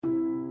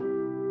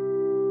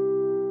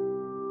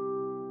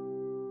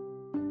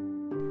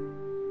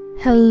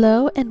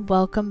Hello and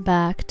welcome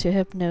back to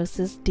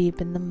Hypnosis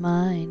Deep in the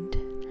Mind.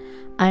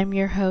 I'm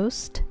your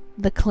host,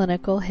 the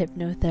clinical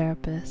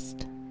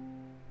hypnotherapist.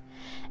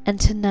 And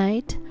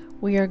tonight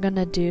we are going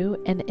to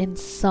do an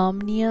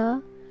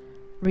insomnia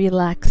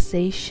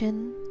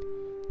relaxation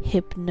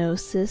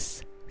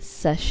hypnosis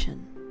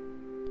session.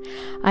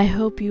 I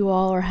hope you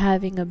all are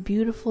having a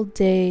beautiful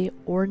day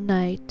or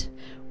night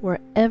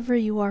wherever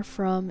you are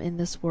from in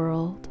this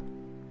world.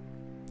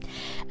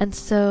 And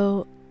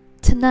so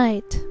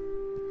tonight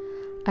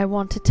I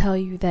want to tell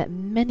you that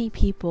many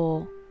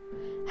people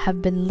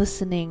have been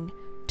listening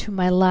to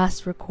my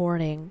last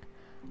recording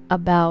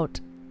about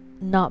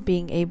not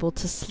being able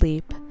to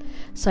sleep.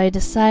 So I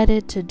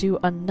decided to do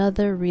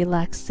another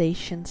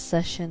relaxation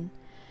session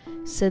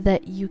so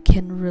that you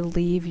can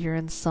relieve your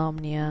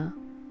insomnia.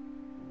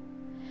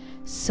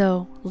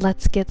 So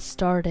let's get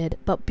started.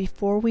 But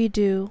before we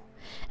do,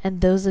 and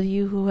those of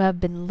you who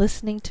have been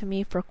listening to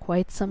me for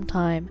quite some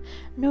time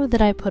know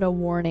that I put a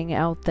warning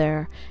out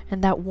there,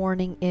 and that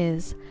warning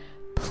is,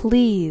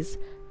 please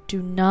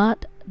do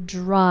not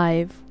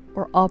drive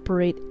or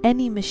operate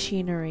any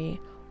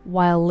machinery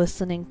while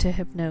listening to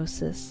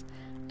hypnosis.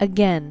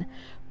 Again,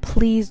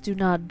 please do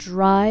not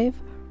drive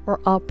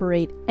or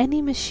operate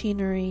any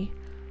machinery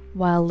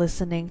while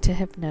listening to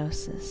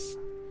hypnosis.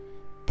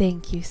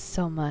 Thank you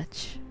so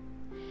much.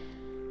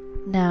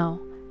 Now,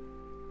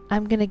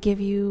 I'm going to give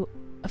you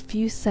a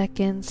few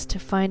seconds to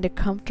find a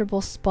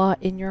comfortable spot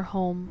in your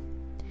home,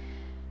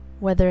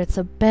 whether it's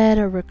a bed,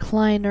 a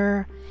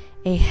recliner,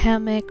 a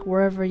hammock,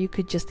 wherever you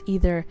could just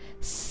either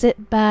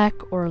sit back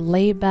or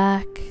lay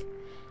back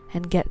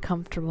and get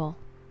comfortable.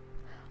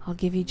 I'll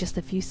give you just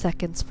a few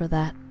seconds for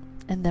that,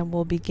 and then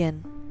we'll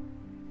begin.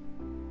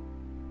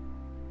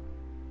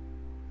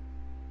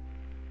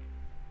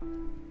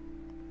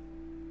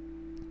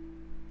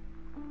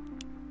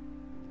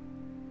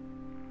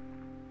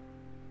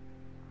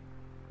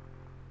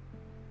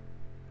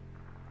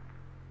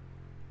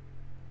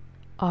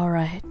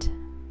 Alright,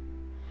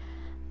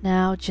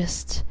 now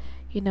just,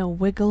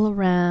 wiggle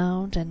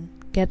around and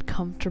get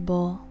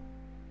comfortable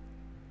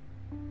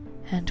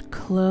and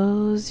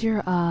close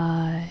your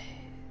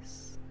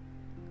eyes.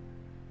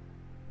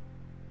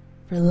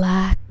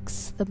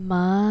 Relax the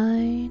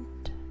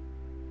mind,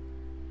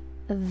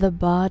 the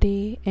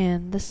body,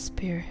 and the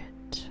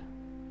spirit.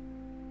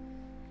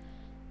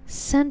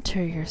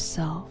 Center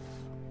yourself.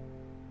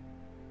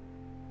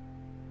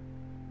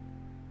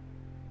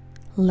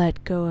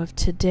 Let go of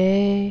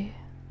today,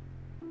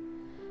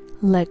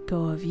 let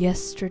go of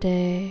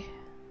yesterday,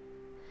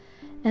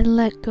 and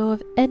let go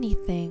of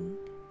anything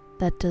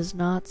that does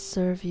not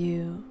serve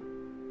you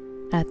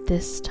at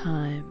this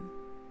time.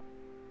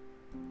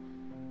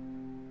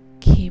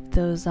 Keep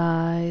those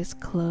eyes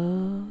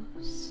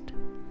closed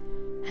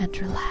and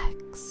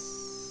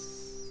relax.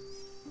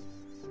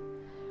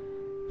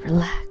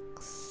 Relax.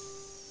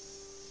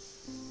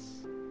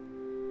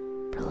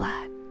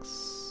 Relax.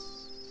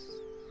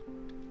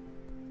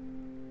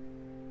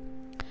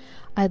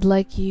 I'd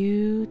like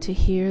you to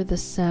hear the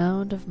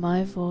sound of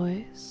my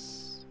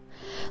voice.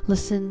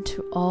 Listen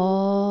to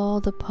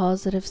all the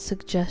positive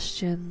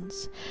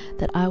suggestions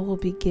that I will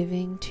be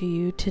giving to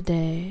you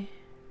today,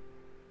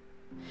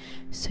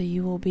 so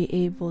you will be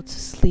able to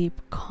sleep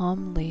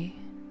calmly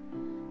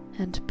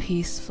and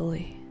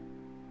peacefully.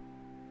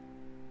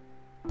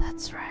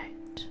 That's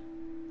right.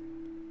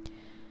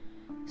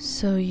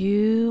 So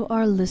you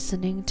are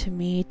listening to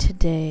me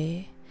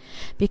today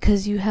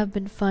because you have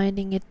been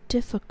finding it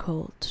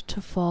difficult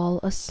to fall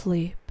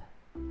asleep,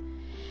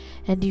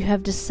 and you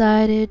have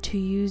decided to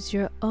use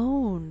your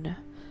own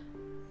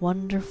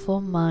wonderful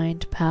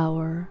mind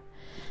power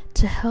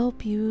to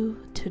help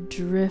you to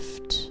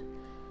drift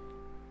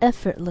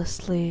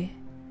effortlessly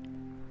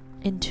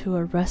into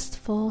a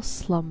restful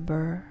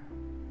slumber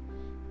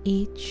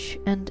each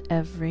and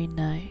every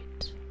night.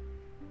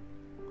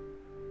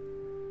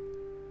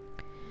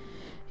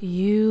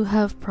 You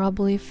have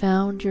probably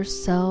found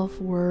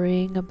yourself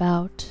worrying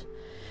about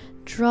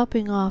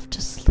dropping off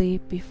to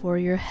sleep before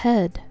your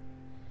head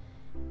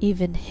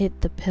even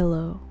hit the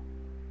pillow.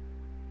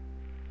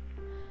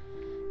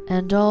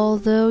 And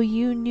although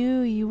you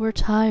knew you were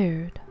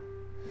tired,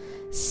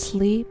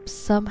 sleep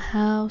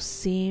somehow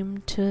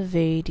seemed to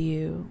evade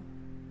you.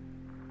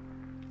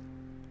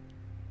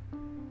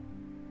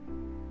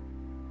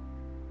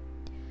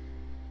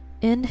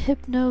 In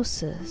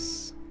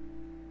hypnosis,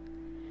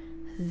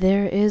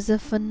 there is a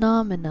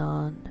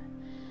phenomenon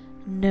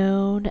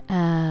known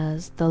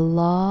as the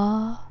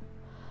law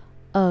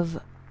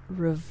of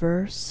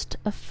reversed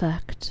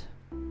effect,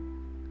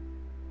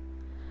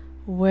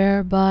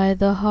 whereby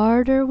the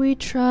harder we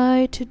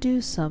try to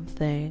do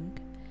something,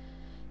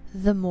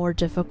 the more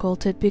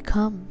difficult it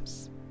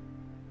becomes.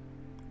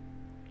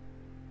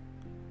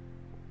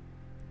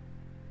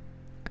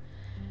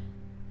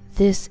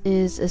 This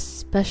is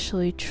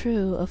especially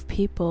true of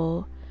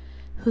people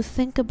who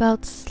think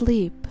about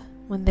sleep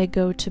when they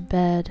go to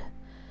bed,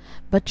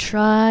 but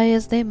try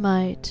as they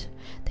might,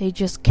 they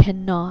just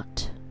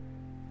cannot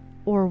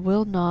or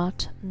will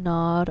not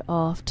nod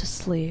off to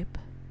sleep.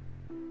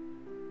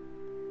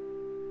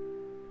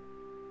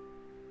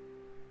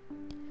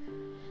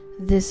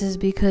 This is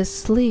because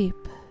sleep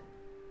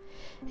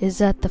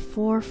is at the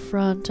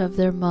forefront of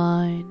their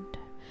mind,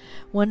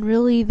 when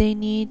really they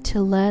need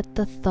to let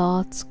the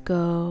thoughts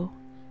go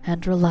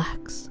and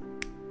relax.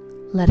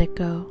 Let it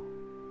go.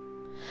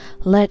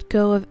 Let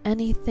go of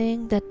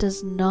anything that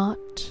does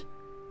not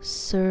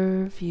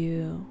serve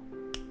you.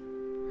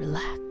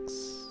 Relax.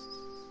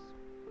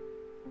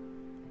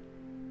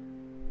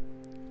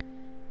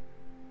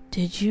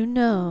 Did you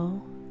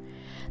know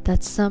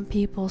that some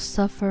people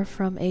suffer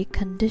from a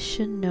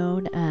condition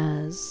known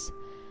as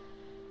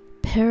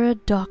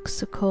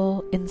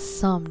paradoxical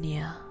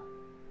insomnia?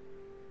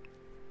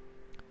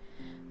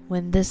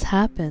 When this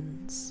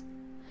happens,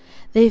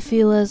 they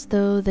feel as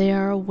though they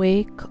are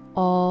awake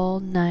all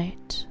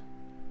night,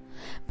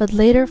 but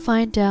later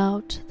find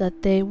out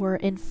that they were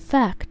in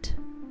fact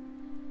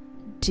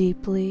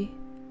deeply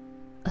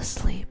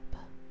asleep.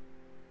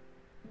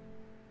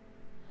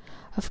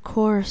 Of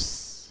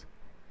course,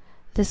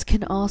 this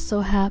can also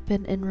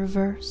happen in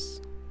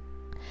reverse,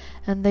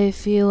 and they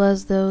feel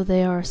as though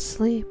they are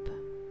asleep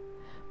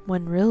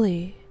when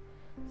really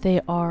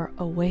they are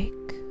awake.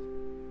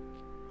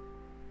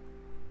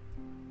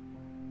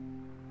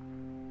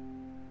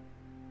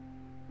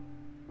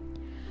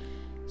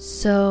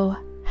 So,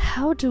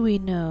 how do we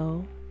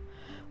know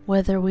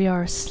whether we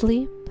are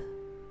asleep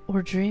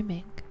or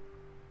dreaming?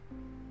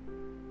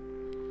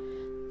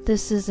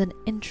 This is an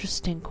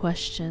interesting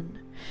question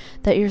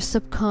that your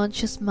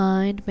subconscious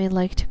mind may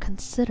like to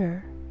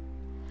consider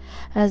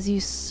as you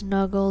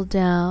snuggle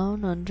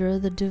down under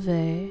the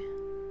duvet.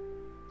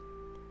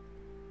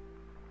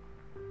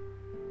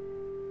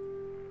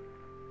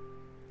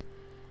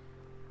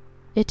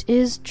 It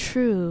is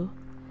true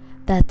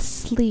that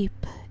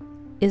sleep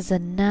is a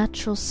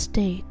natural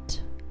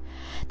state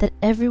that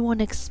everyone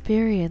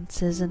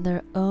experiences in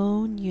their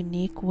own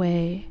unique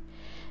way,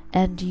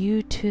 and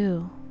you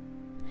too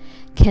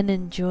can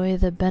enjoy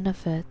the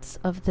benefits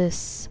of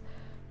this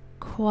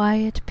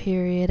quiet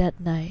period at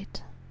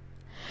night,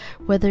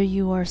 whether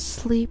you are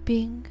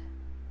sleeping,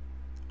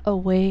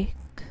 awake,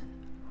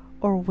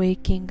 or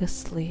waking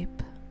asleep.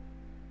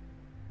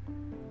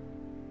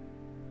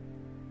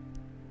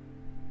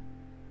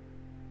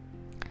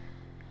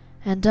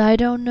 And I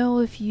don't know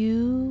if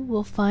you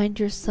will find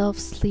yourself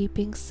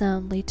sleeping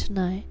soundly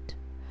tonight,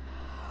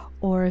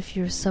 or if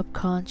your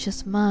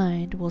subconscious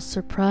mind will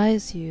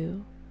surprise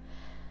you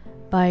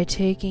by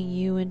taking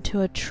you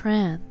into a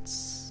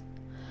trance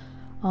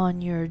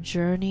on your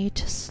journey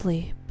to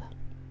sleep.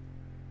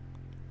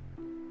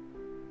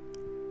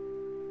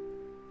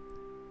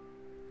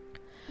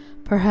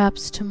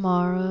 Perhaps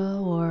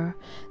tomorrow or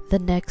the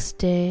next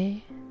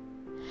day,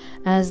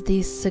 as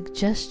these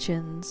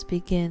suggestions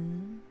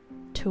begin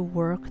to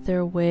work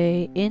their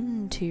way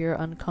into your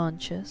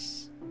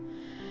unconscious,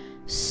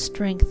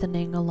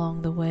 strengthening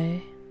along the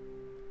way.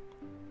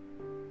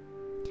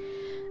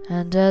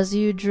 And as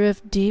you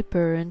drift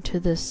deeper into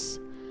this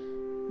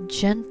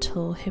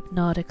gentle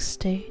hypnotic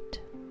state,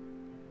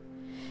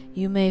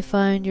 you may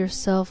find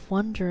yourself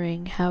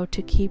wondering how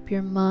to keep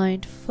your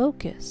mind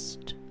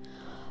focused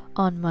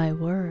on my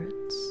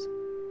words,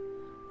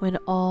 when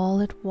all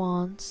it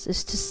wants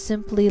is to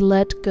simply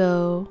let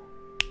go.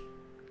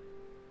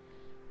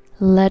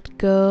 Let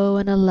go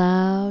and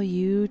allow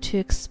you to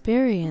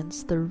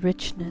experience the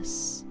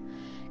richness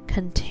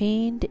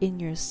contained in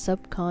your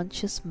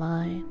subconscious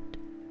mind.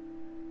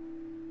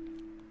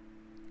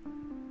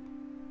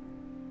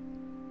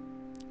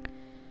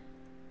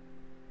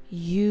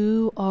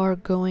 You are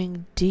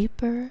going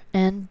deeper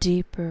and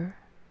deeper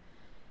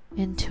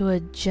into a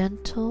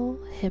gentle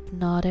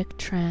hypnotic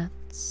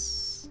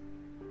trance.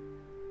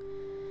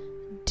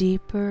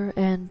 Deeper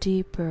and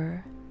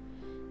deeper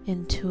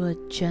into a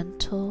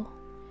gentle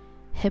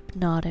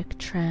hypnotic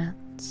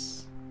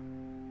trance.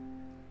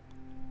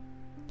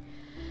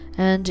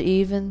 And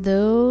even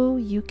though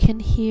you can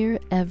hear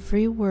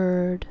every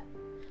word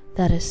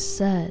that is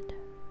said,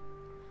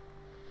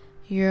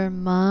 your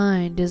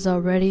mind is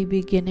already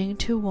beginning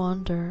to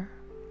wander.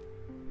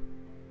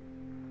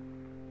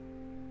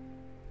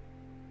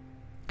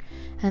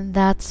 And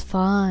that's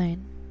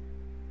fine.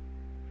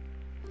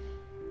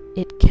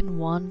 It can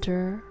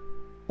wander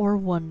or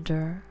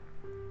wonder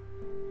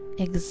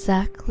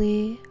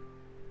exactly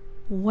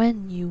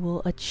when you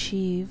will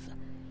achieve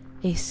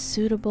a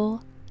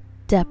suitable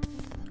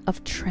depth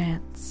of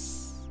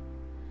trance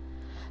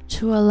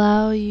to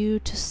allow you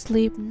to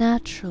sleep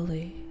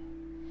naturally,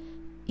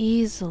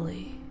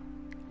 easily,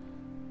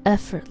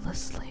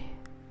 effortlessly,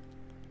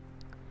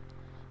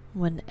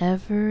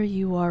 whenever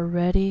you are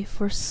ready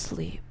for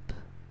sleep.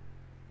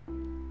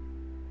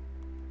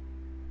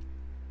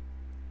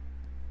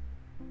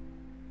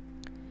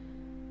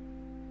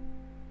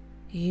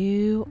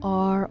 You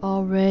are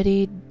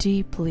already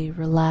deeply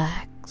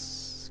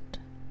relaxed,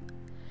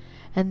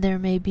 and there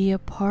may be a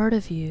part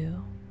of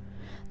you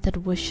that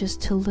wishes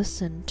to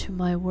listen to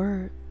my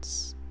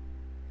words.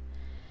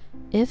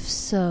 If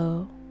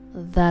so,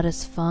 that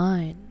is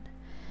fine,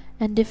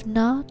 and if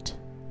not,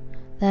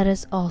 that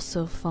is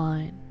also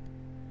fine,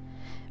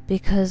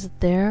 because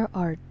there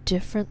are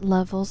different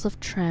levels of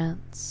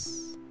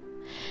trance,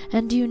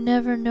 and you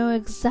never know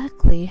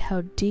exactly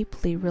how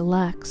deeply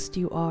relaxed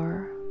you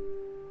are.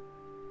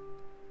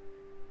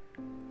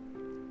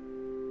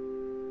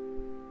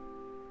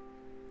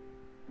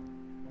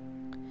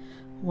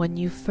 When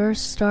you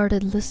first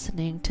started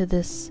listening to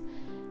this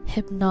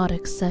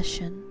hypnotic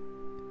session,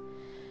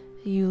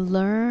 you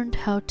learned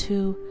how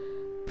to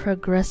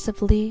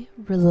progressively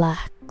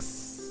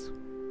relax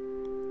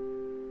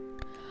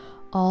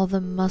all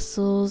the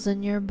muscles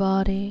in your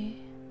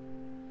body,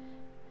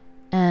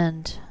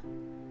 and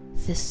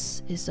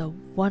this is a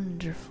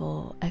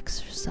wonderful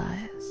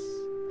exercise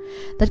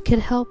that can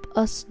help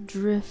us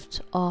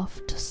drift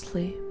off to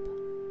sleep.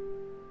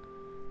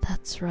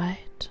 That's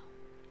right.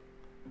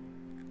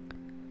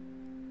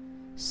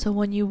 So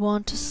when you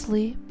want to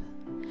sleep,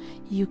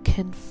 you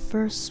can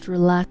first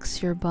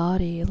relax your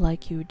body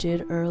like you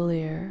did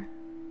earlier.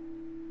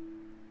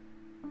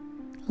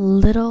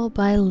 Little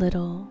by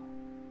little,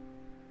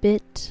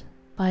 bit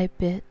by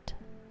bit,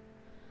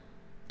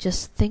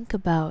 just think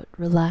about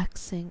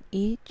relaxing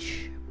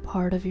each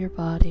part of your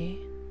body.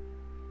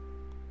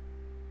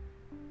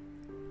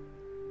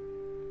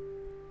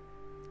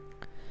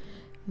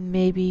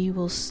 Maybe you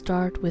will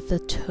start with the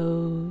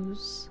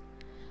toes,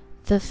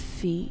 the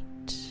feet,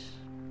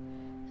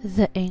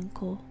 the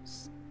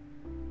ankles,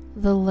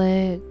 the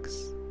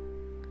legs,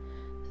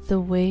 the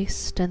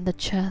waist and the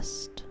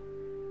chest,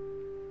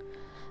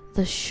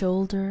 the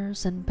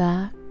shoulders and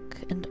back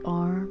and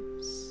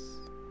arms,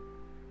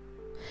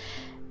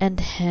 and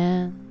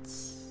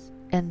hands,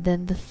 and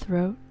then the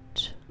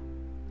throat,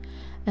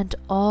 and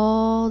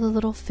all the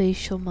little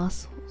facial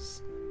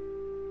muscles.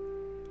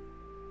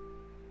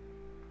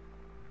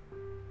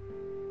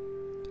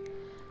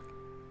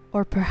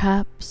 Or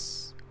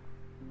perhaps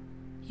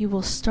you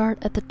will start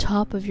at the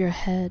top of your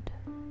head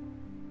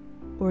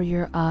or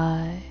your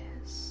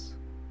eyes.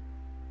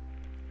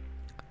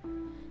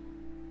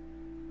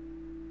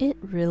 It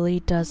really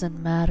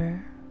doesn't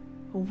matter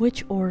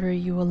which order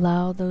you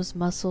allow those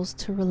muscles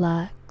to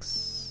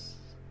relax.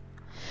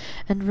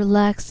 And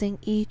relaxing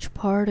each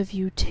part of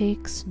you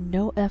takes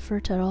no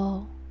effort at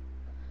all.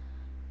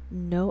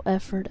 No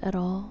effort at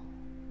all.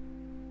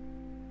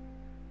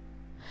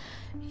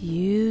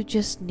 You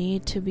just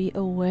need to be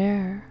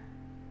aware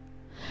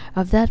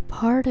of that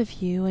part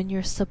of you in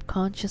your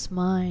subconscious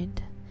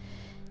mind.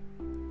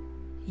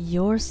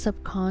 Your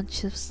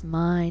subconscious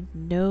mind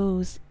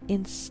knows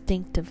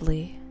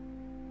instinctively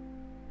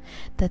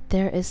that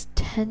there is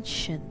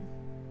tension,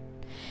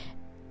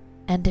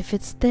 and if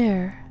it's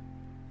there,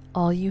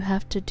 all you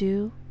have to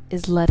do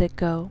is let it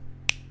go.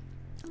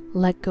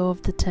 Let go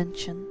of the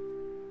tension.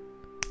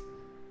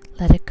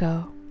 Let it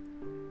go.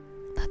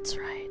 That's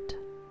right.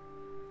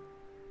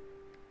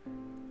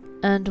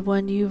 And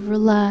when you've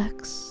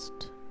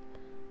relaxed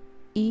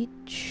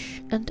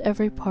each and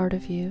every part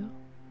of you,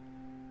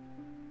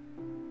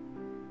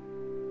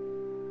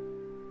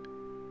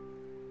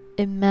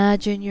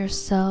 imagine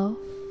yourself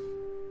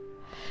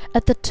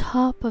at the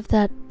top of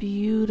that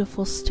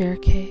beautiful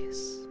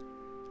staircase.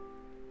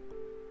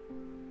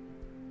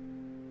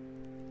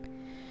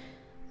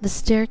 The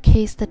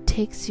staircase that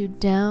takes you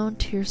down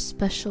to your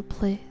special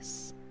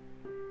place.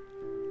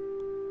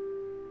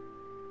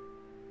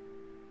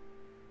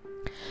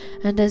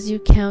 And as you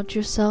count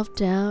yourself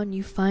down,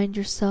 you find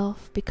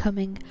yourself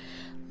becoming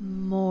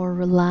more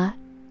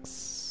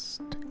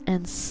relaxed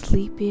and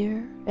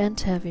sleepier and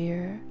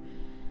heavier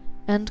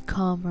and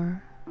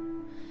calmer.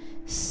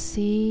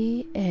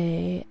 C-A-L-M,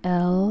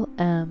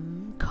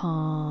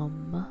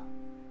 calm.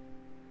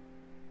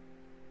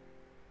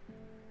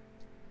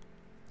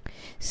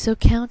 So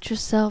count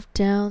yourself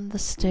down the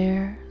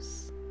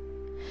stairs,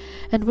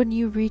 and when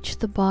you reach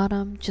the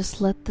bottom, just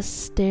let the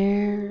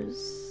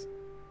stairs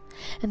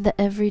and the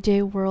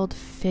everyday world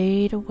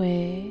fade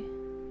away,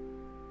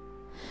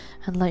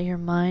 and let your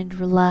mind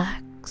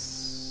relax.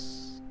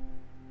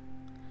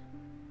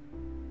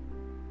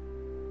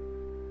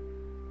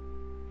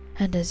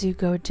 And as you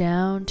go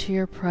down to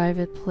your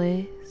private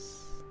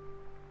place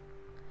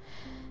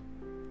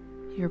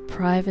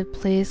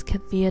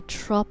can be a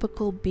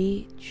tropical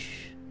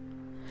beach,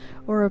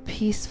 or a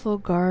peaceful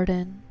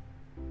garden,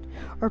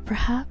 or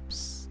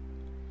perhaps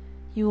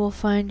you will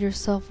find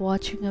yourself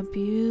watching a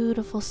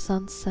beautiful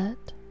sunset.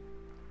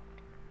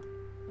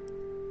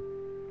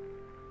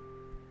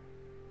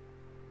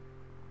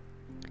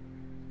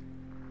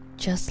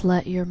 Just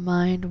let your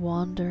mind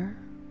wander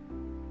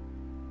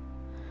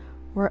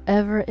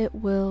wherever it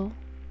will,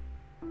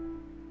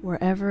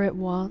 wherever it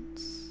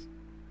wants.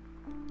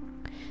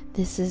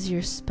 This is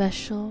your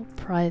special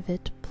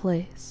private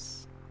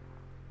place.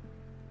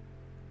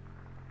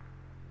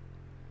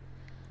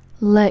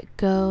 Let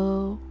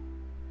go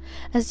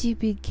as you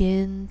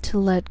begin to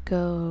let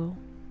go.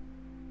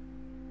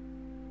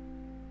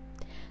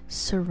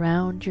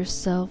 Surround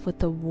yourself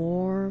with a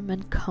warm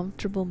and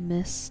comfortable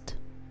mist.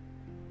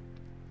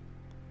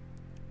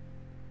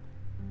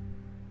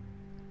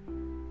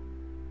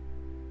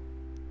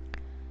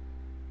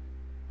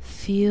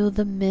 Feel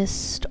the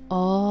mist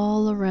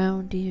all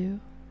around you,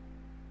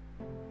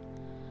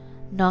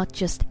 not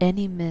just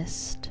any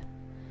mist.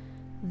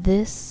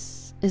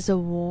 This is a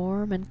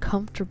warm and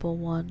comfortable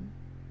one.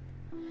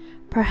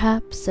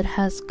 Perhaps it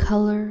has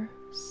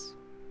colors,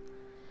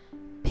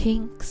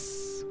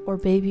 pinks or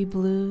baby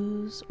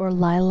blues or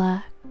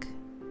lilac,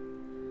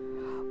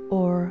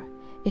 or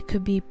it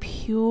could be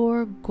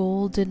pure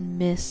golden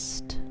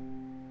mist,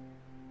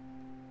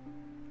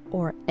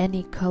 or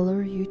any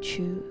color you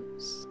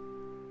choose.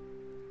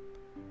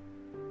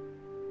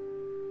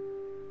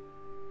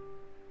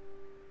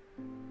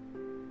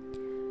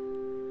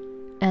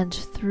 And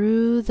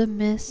through the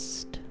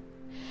mist,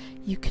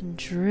 you can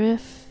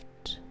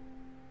drift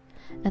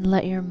and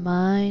let your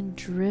mind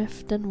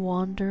drift and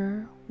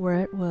wander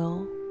where it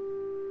will.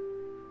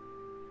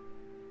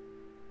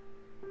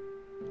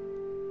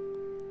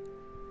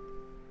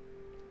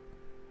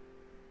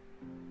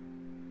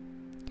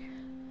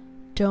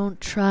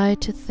 Don't try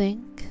to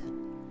think,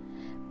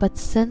 but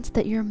sense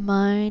that your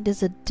mind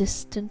is a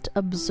distant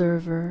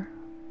observer.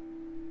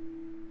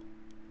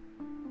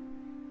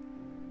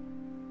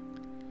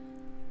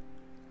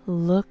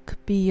 Look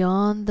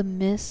beyond the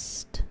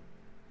mist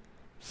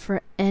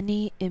for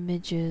any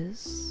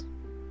images.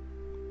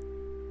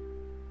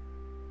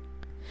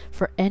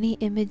 For any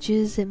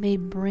images it may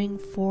bring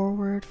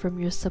forward from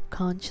your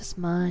subconscious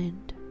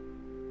mind.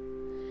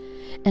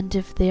 And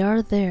if they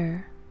are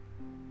there,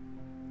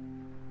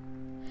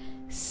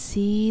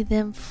 see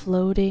them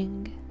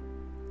floating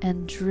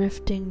and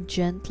drifting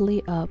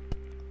gently up.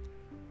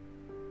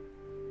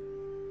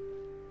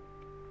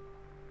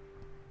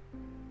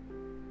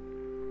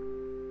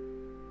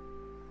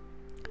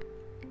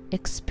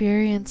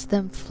 Experience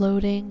them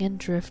floating and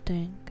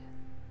drifting,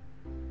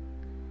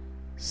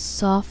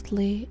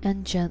 softly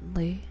and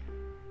gently.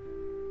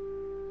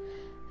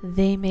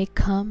 They may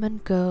come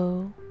and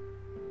go,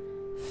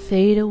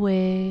 fade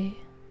away,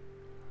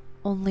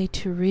 only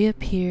to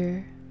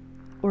reappear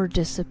or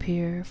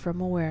disappear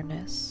from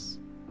awareness.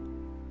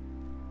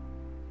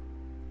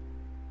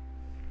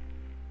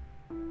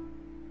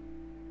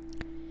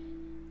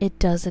 It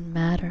doesn't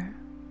matter.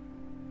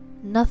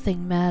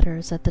 Nothing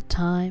matters at the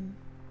time,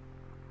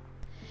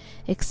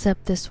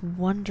 except this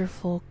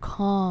wonderful,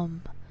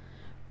 calm,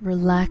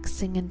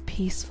 relaxing, and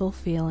peaceful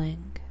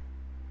feeling.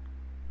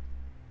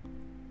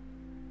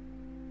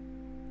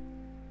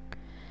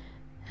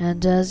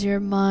 And as your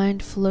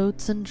mind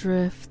floats and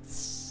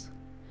drifts,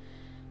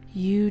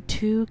 you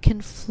too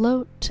can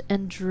float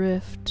and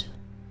drift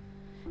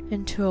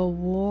into a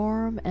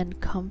warm and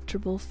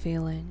comfortable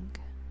feeling.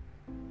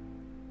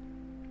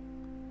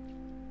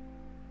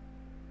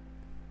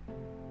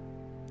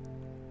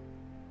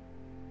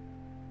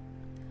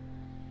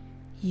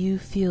 You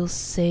feel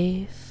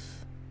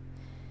safe,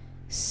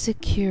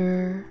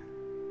 secure,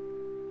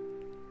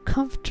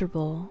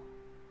 comfortable,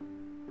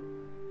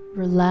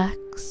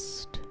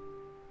 relaxed,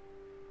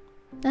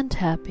 and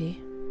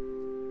happy.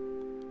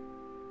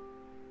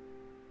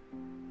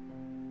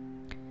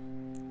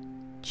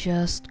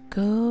 Just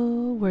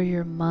go where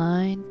your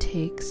mind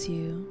takes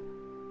you.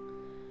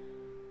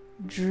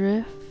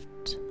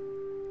 Drift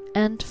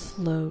and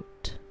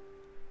float.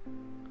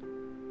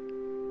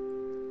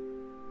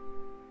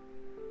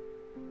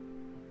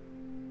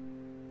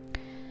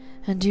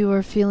 And you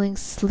are feeling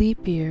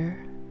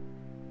sleepier,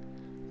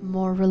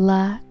 more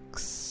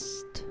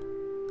relaxed,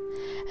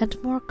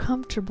 and more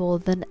comfortable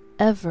than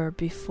ever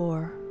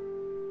before.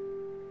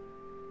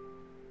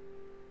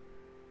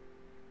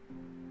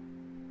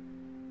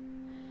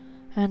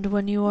 And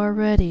when you are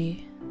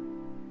ready,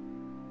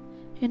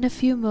 in a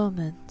few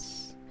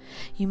moments,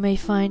 you may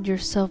find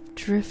yourself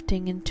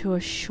drifting into a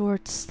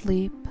short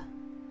sleep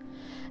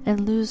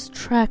and lose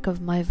track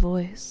of my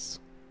voice.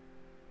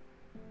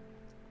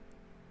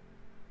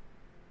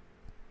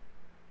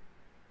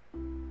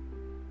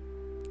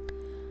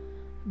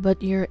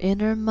 But your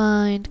inner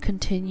mind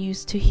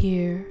continues to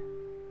hear.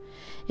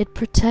 It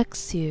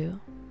protects you,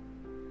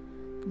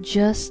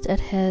 just as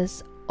it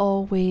has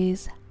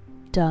always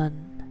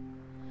done.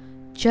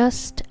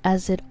 Just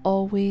as it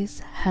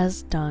always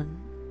has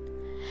done.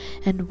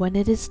 And when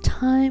it is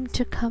time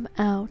to come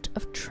out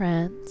of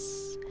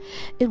trance,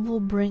 it will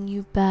bring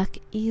you back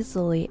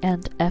easily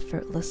and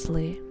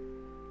effortlessly.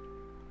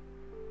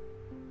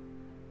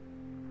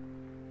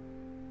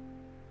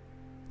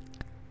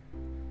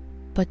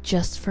 But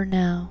just for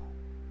now,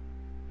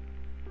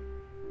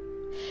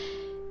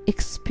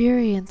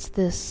 experience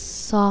this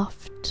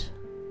soft,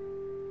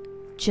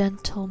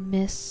 gentle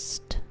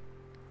mist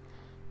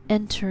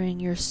entering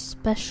your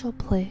special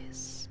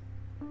place.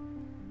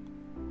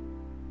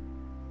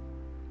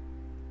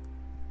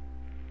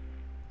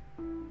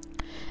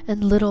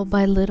 And little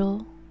by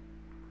little,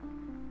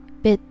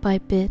 bit by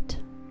bit,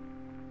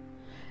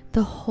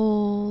 the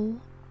whole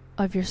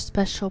of your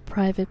special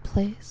private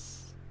place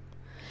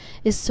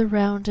is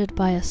surrounded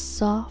by a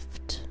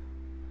soft,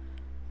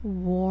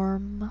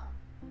 warm,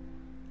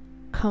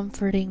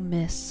 comforting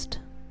mist.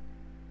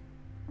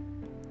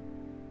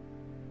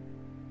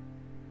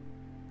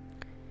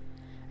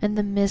 And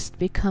the mist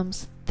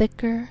becomes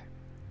thicker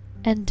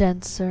and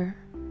denser.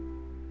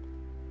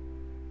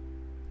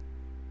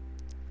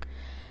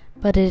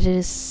 but it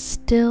is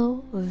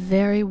still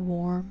very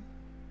warm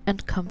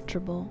and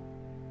comfortable.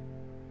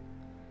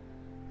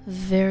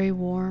 Very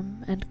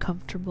warm and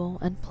comfortable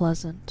and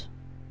pleasant.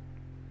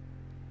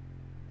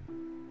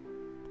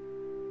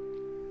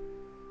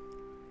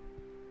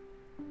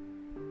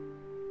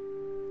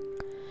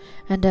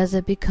 And as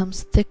it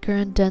becomes thicker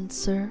and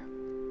denser,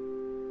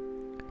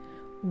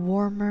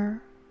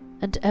 warmer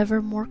and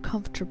ever more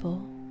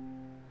comfortable,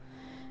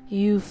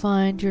 you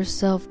find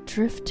yourself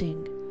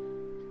drifting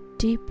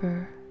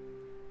deeper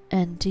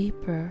and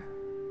deeper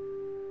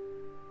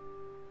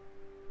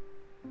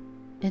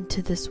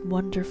into this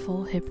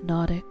wonderful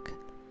hypnotic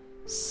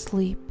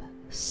sleep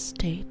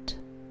state.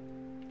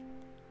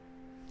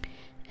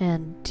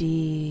 And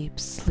deep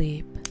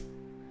sleep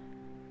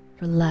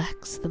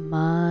relax the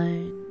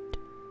mind,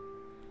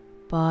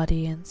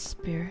 body and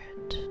spirit.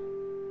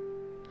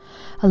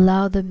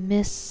 Allow the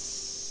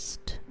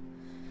mist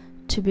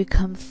to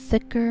become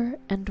thicker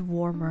and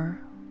warmer.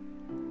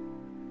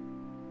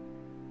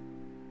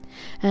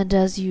 And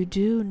as you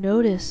do,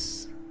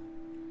 notice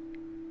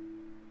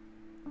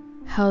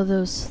how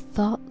those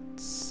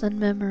thoughts and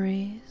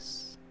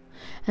memories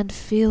and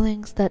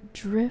feelings that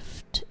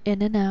drift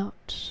in and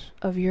out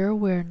of your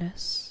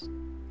awareness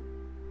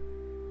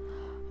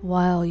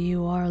while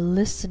you are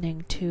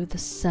listening to the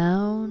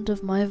sound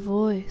of my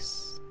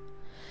voice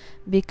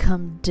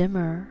become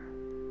dimmer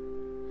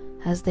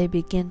as they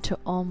begin to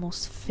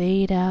almost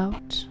fade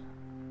out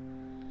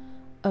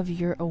of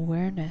your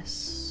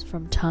awareness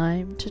from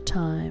time to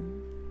time.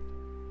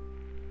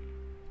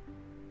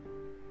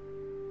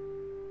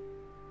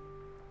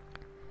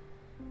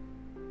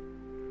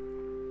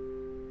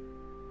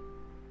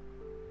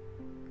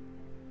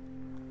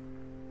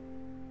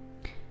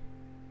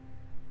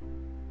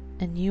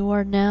 And you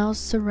are now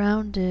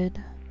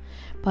surrounded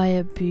by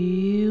a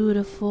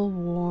beautiful,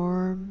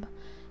 warm,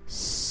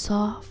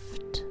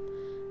 soft,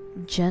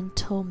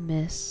 gentle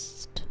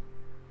mist.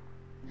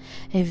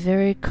 A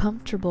very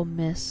comfortable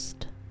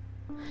mist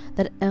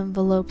that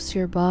envelopes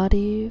your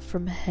body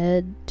from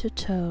head to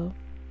toe.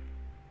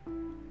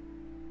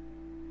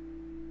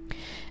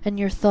 And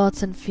your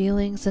thoughts and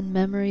feelings and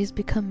memories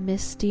become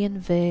misty and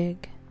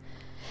vague.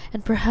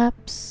 And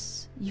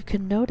perhaps you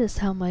can notice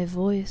how my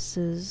voice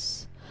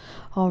is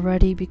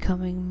already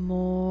becoming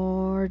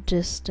more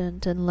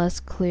distant and less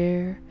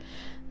clear,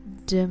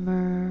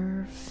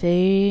 dimmer,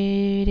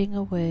 fading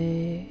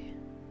away.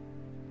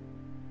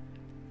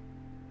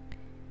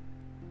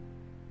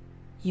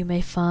 You may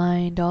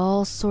find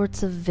all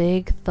sorts of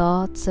vague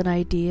thoughts and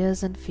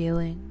ideas and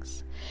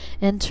feelings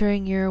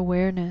entering your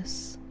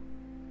awareness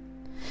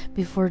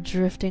before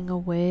drifting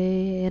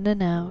away in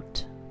and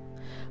out,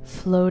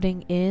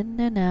 floating in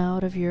and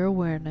out of your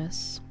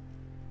awareness.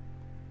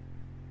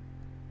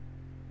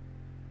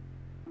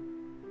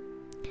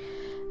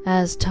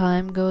 As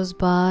time goes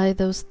by,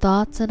 those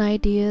thoughts and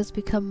ideas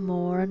become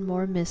more and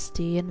more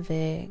misty and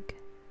vague.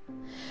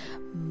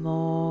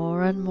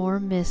 More and more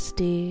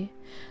misty,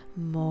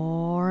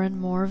 more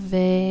and more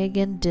vague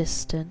and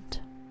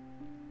distant.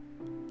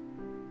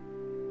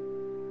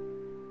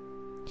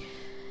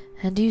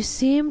 And you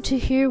seem to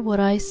hear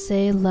what I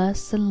say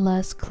less and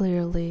less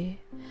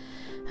clearly,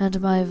 and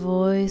my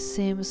voice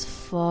seems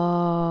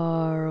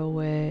far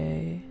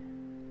away.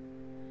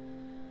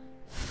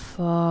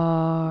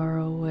 Far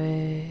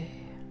away.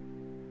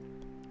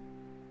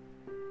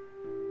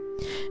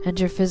 And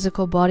your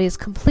physical body is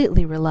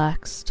completely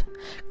relaxed,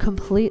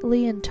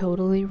 completely and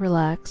totally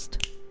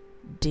relaxed.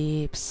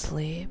 Deep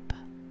sleep.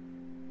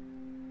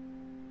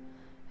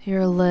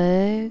 Your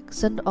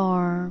legs and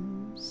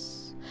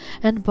arms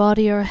and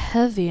body are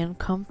heavy and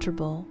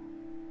comfortable,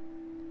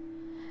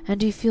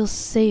 and you feel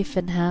safe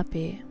and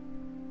happy.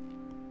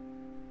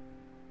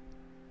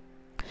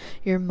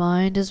 Your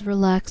mind is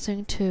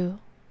relaxing too,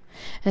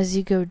 as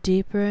you go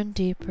deeper and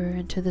deeper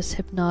into this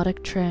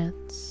hypnotic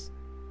trance.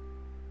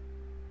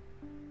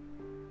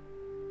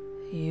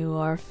 You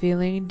are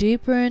feeling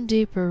deeper and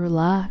deeper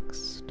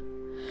relaxed,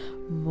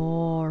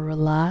 more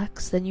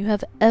relaxed than you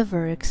have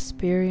ever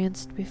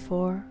experienced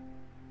before.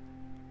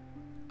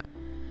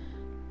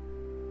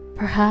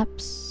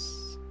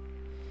 Perhaps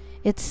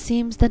it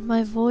seems that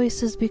my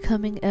voice is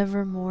becoming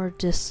ever more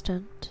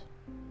distant,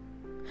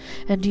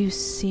 and you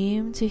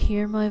seem to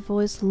hear my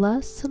voice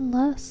less and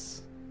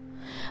less,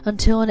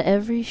 until in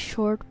every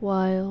short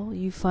while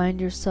you find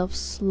yourself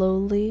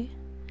slowly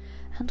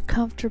and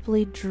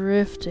comfortably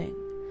drifting,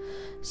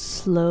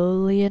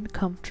 slowly and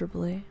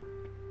comfortably,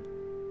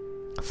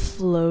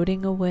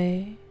 floating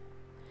away,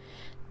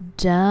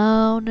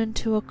 down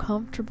into a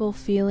comfortable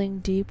feeling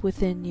deep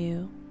within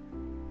you.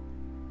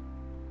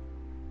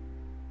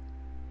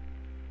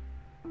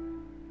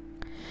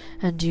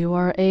 And you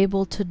are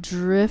able to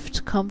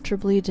drift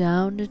comfortably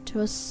down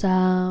into a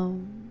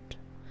sound,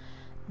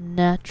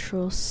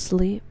 natural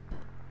sleep.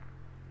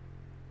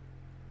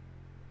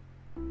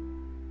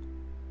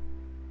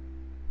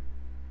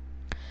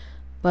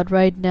 But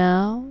right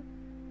now,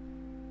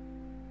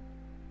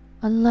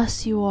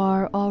 unless you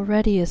are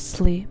already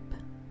asleep,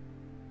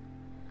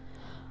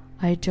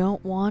 I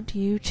don't want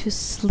you to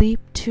sleep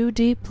too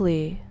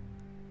deeply.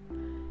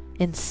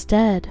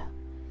 Instead,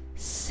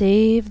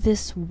 save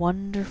this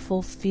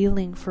wonderful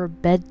feeling for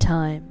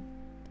bedtime,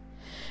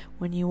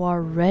 when you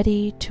are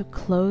ready to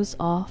close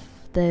off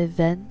the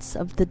events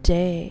of the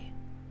day.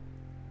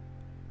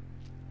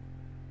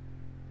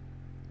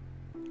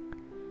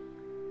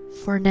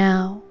 For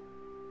now,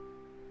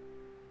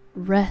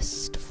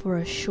 rest for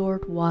a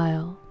short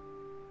while,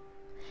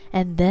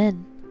 and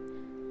then,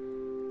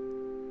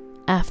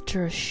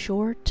 after a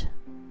short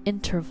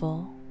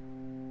interval,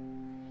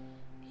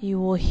 you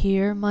will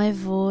hear my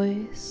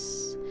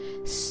voice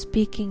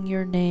speaking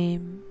your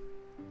name.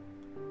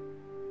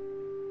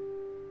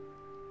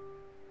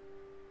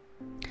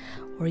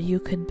 Or you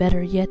could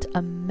better yet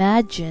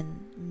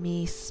imagine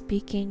me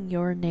speaking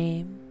your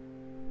name.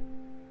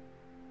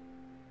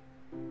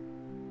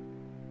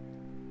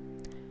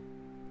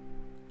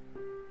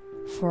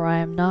 For I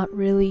am not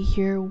really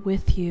here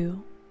with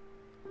you,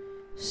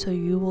 so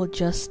you will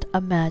just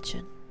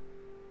imagine.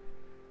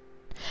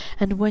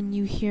 And when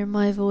you hear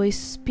my voice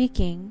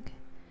speaking,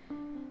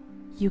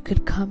 you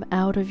could come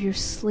out of your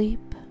sleep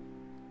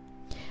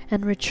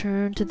and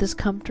return to this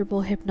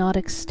comfortable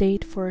hypnotic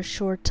state for a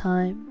short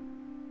time.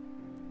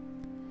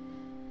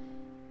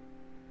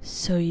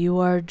 So you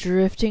are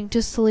drifting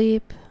to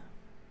sleep.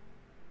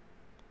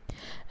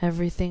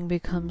 Everything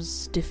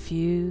becomes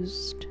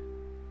diffused,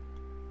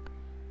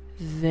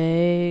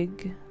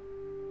 vague,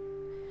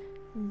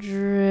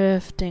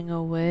 drifting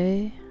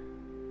away,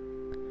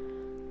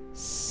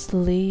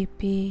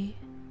 sleepy,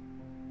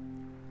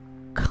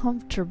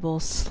 comfortable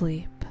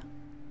sleep.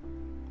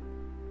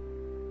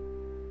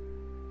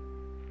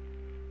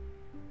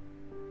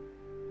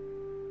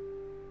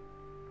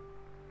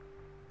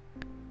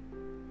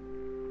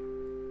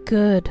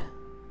 Good.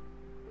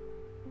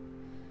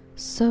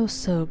 So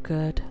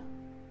good.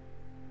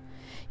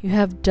 You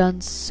have done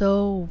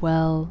so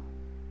well.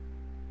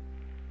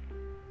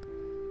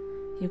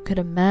 You could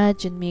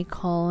imagine me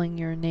calling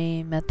your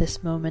name at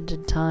this moment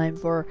in time,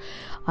 for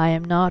I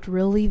am not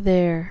really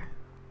there.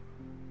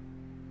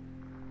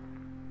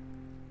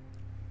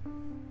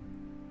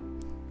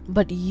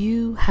 But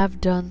you have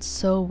done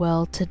so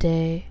well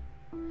today,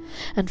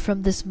 and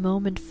from this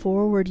moment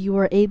forward you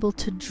are able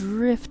to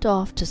drift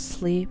off to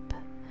sleep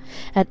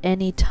at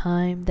any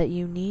time that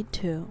you need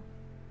to.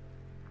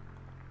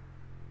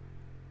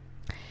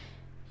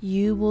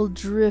 You will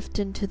drift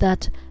into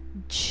that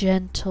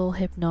gentle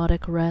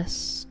hypnotic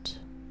rest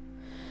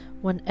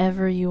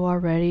whenever you are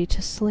ready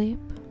to sleep,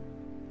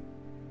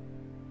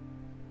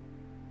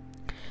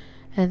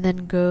 and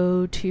then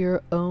go to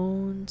your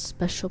own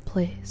special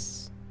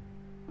place.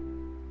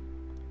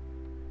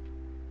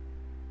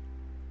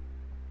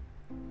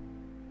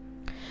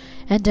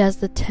 And as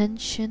the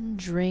tension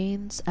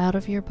drains out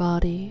of your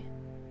body,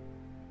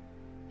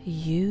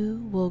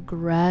 you will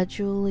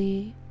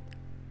gradually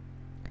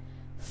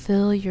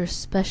fill your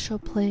special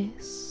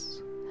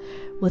place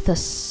with a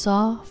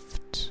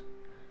soft,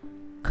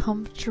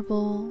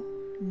 comfortable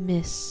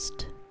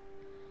mist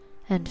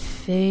and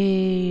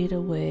fade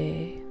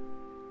away.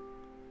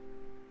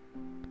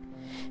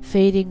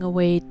 Fading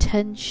away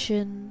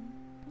tension,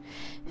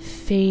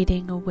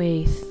 fading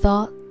away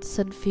thoughts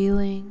and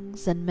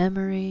feelings and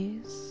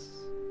memories,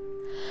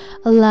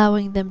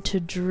 allowing them to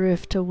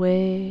drift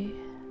away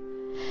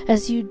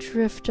as you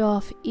drift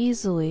off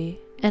easily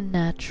and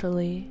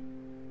naturally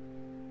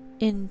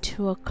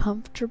into a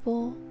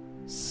comfortable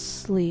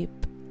sleep.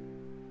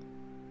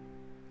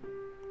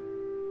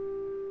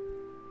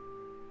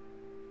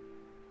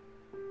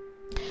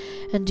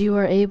 And you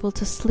are able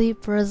to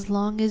sleep for as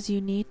long as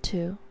you need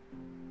to.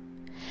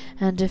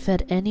 And if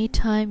at any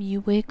time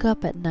you wake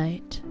up at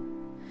night,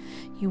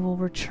 you will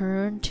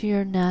return to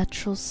your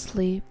natural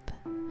sleep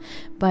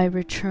by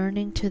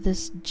returning to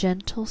this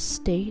gentle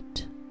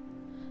state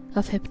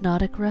of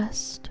hypnotic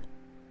rest.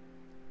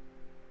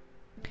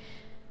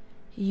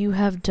 You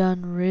have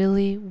done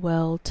really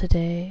well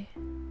today,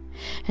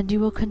 and you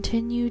will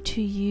continue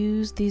to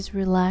use these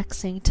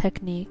relaxing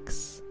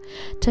techniques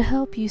to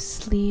help you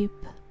sleep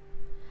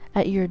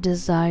at your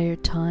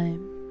desired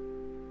time.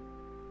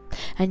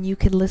 And you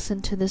can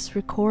listen to this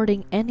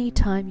recording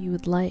anytime you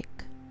would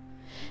like.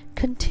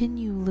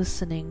 Continue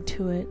listening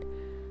to it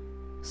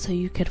so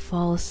you can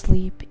fall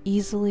asleep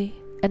easily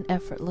and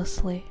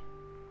effortlessly.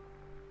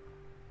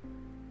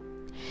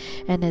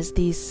 And as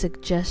these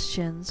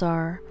suggestions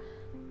are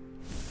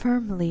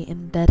firmly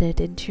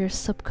embedded into your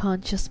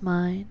subconscious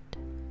mind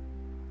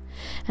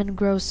and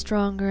grow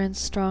stronger and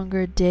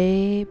stronger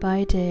day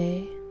by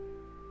day,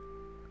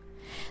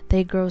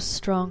 they grow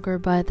stronger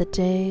by the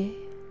day,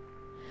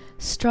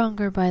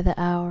 stronger by the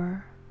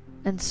hour,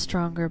 and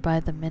stronger by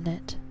the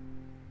minute.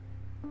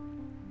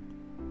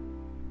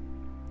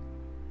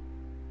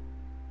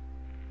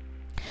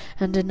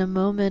 And in a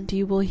moment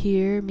you will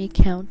hear me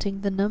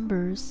counting the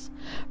numbers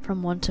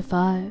from 1 to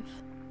 5.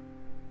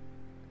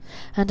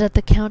 And at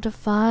the count of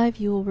 5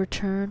 you will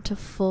return to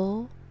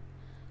full,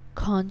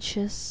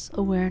 conscious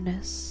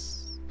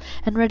awareness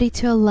and ready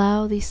to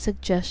allow these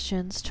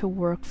suggestions to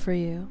work for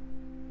you.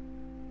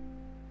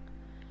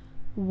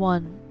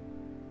 1,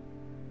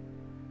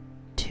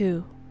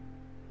 2,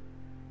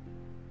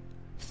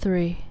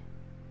 3,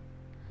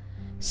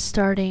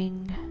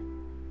 starting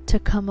to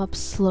come up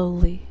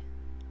slowly.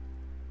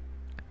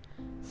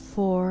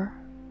 4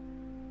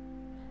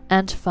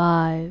 and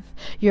 5.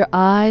 Your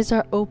eyes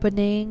are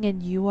opening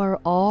and you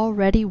are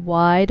already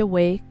wide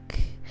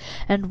awake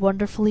and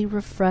wonderfully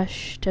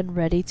refreshed and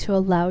ready to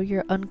allow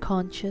your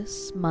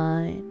unconscious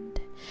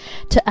mind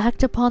to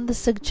act upon the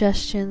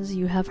suggestions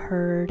you have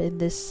heard in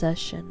this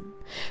session.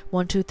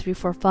 1, 2, 3,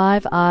 4,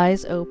 5,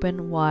 eyes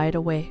open, wide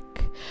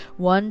awake.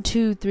 1,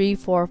 2, 3,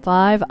 4,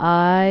 5,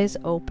 eyes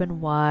open,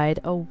 wide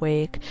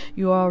awake.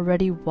 You are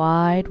already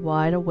wide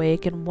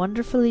awake and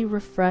wonderfully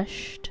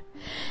refreshed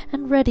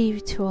and ready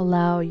to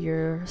allow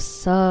your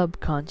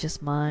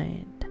subconscious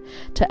mind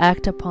to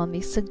act upon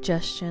the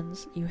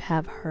suggestions you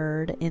have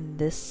heard in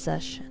this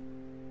session.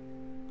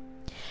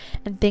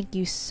 And thank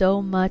you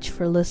so much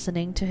for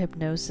listening to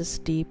Hypnosis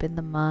Deep in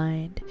the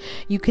Mind.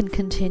 You can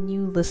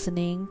continue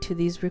listening to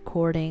these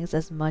recordings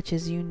as much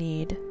as you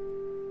need.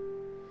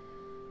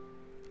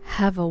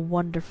 Have a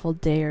wonderful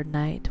day or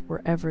night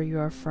wherever you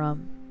are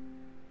from.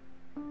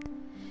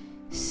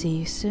 See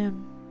you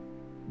soon.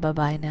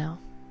 Bye-bye now.